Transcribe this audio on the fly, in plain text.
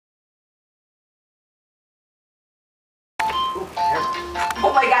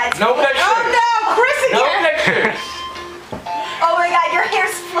Oh my god. No pictures. Oh no, Chris again. No pictures. Oh my god, your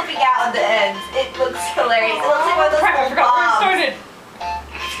hair's flipping out at the ends. It looks hilarious. It looks like one of those little bobs.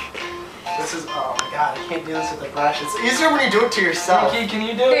 This is, oh my god, I can't do this with the brush. It's easier when you do it to yourself. Niki, can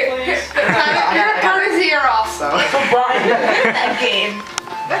you do it, please? Turn his ear off. So. Brian did that game.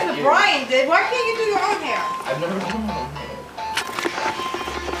 That's what Brian did. Why can't you do your own hair? I've never done my own hair.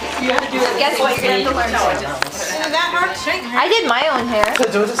 You have to do it. Guess what? You're going to have to learn. That hard straight hair. I did my own hair. To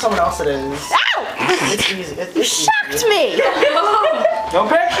do it to someone else, it is. Ow! It's easy. It's You shocked me! No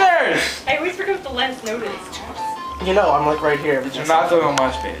pictures! I always forget what the last note is. You know, I'm like right here. You're not doing on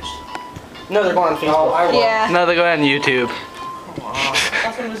MySpace. No, they're going on Facebook. Oh, I will. Yeah. No, they're going on YouTube.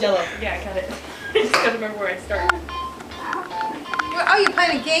 Last one was yellow. Yeah, I got it. I just gotta remember where I started. Oh, you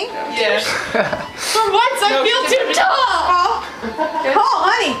playing a game? Yes. For once, I feel too tall. Oh,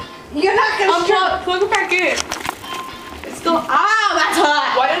 honey. You're not going to Plug it back in. It's still, that's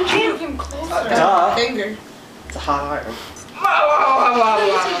hot. Why don't you move him closer? Duh. Finger. It's a hot iron.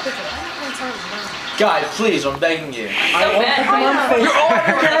 Guys, please, I'm begging you. I won't put them on Facebook. You're all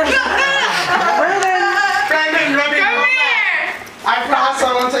over Brandon, Come here. I promise I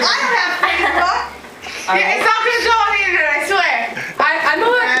won't take I don't have Facebook. It's not going to show on the internet, I swear. I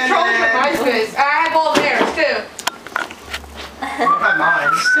know how to control my MySpace. I have all theirs, too. I don't have mine.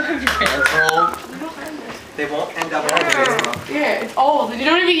 They won't end up on Facebook. Yeah, it's old. And you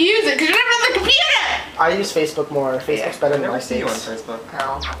don't even use it because you're never on the computer. I use Facebook more. Facebook's better than see you on MySpace. Facebook.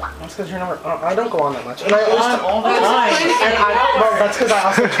 That's because you're never. I don't go on that much. And I always all the time. well, that's because I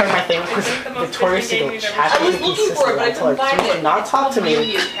also turn my thing because Victoria's Secret chat I was with me looking for it, but I consistently. couldn't find Like, it. not talk to me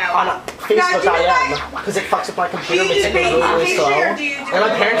on Facebook IM because it fucks with my computer, makes it really, really slow. And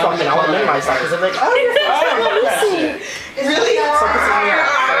my parents walk in, I want to minimize that because they're like, oh, you're really? It's like it's in the app.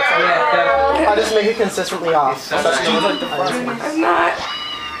 I just make it consistently off. I'm not.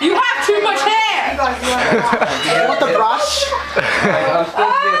 You have too much hair. With the brush?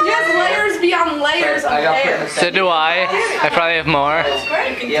 You have layers beyond layers of hair. So do I. I probably have more.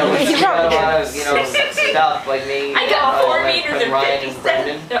 Yeah, we have a lot of, stuff like me. I got 4 meters like and Ryan 50 and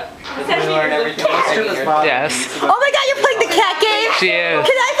Brendan. cents. Because we learn everything. Yes. Oh my god, you're playing the cat game? She is.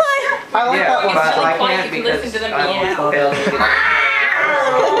 Can I play? I like that one. But I Fine, can't you can listen because to them I always meow. fail to get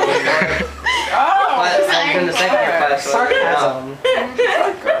But I'm in the second class, so Sarcasm.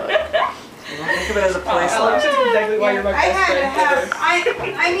 Think of it as a place Alex, like. that's exactly why you're my I best had to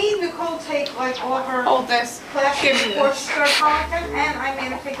friend. have, I made Nicole take like all of her Hold this. classes before she started college, and I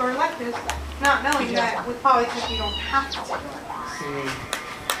made her take her electives, not knowing that with polytech you don't have to take electives.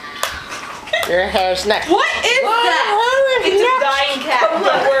 Your hair's next. What is that? It's a dying cat. I'm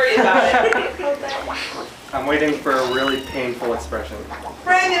not worried about it. I'm waiting for a really painful expression.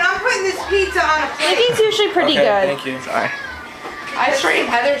 Brandon, I'm putting this pizza on a plate. Niki's usually pretty good. Thank you. Sorry. I straightened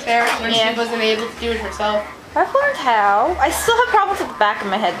Heather's hair when Yeah. she wasn't able to do it herself. I've learned how. I still have problems with the back of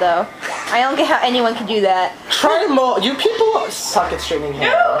my head though. I don't get how anyone can do that. Try mo. You people suck at straightening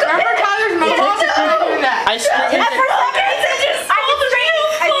hair. Remember Tyler's mohawk? I do that. I straightened For it. some reason, I can straighten.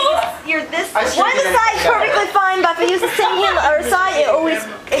 I think you're this. I One straightened it. side's perfectly fine, but if I use the same hand on the other side,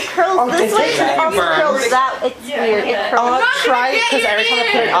 it curls this way and it also curls that. It's weird. It curls. Try because every time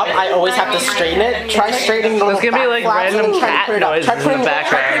I put it up, I always have to straighten it. Try straightening the There's gonna be like back flaps random and try to cat put it up. noises Try in putting the Try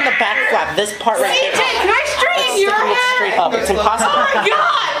putting background. the back flap, this part right CJ, here. can I straighten your Sticking it hair? straight up. It's impossible. Oh my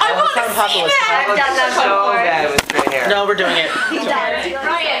god! I want to see that! I've done that so bad with straight hair. No, we're doing it.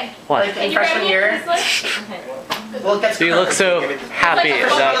 Ryan, What? can you grab me this way? Well, it gets You look so happy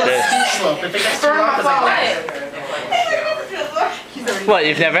about this. slope. If it gets too long, it's like that. What,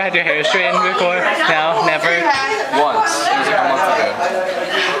 you've never had your hair straightened before? No? Never? Once. It was like a month ago.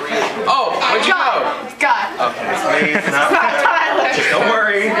 Oh, where'd you go? God. Okay. Tyler. Don't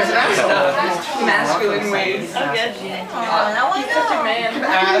worry. Masculine ways. Oh, yeah. He's such a man.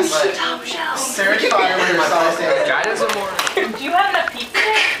 As Sarah Fire with her sauce. Guidance or more? Do you have enough pizza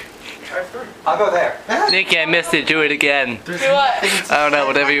there? I'll go there. Nikki, I missed it. Do it again. Do what? I don't know,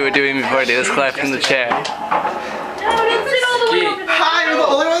 whatever you were doing before. Just collect from the chair. No, don't sit all the way over there. Hi, you're the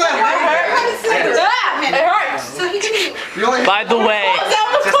only one that It hurts. So he can You only. By the way, that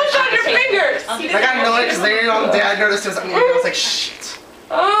was push on your fingers. I got annoyed because later on the day I noticed it was. I was like, shit.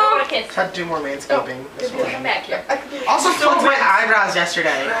 I want a kiss. Had to do more manscaping. Come back here. Also plugged my eyebrows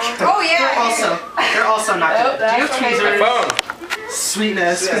yesterday. Oh yeah. They're also not good. Do you have tweezers? Phone.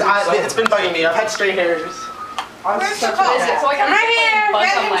 Sweetness, because it's been bugging me. I've had straight hairs. Where's the call? So I got Right here.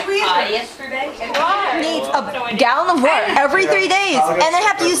 buzz on Brandon my tweezers. eye yesterday. And Needs a gallon of water every 3 days, and they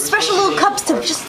have to use special little cups to just